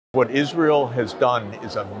What Israel has done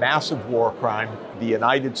is a massive war crime. The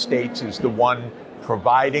United States is the one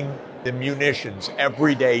providing the munitions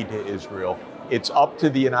every day to Israel. It's up to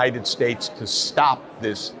the United States to stop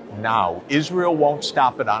this now. Israel won't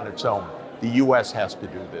stop it on its own. The U.S. has to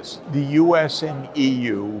do this. The U.S. and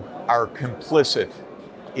EU are complicit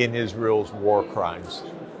in Israel's war crimes,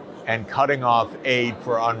 and cutting off aid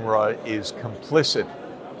for UNRWA is complicit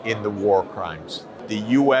in the war crimes. The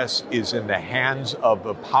U.S. is in the hands of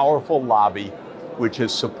a powerful lobby which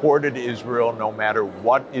has supported Israel no matter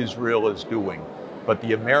what Israel is doing. But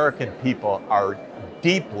the American people are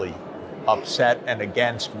deeply upset and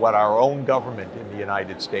against what our own government in the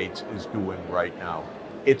United States is doing right now.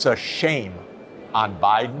 It's a shame on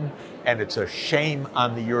Biden, and it's a shame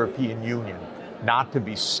on the European Union not to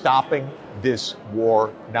be stopping this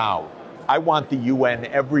war now. I want the UN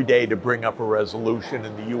every day to bring up a resolution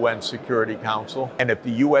in the UN Security Council. And if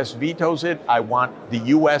the US vetoes it, I want the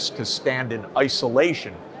US to stand in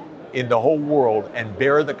isolation in the whole world and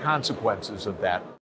bear the consequences of that.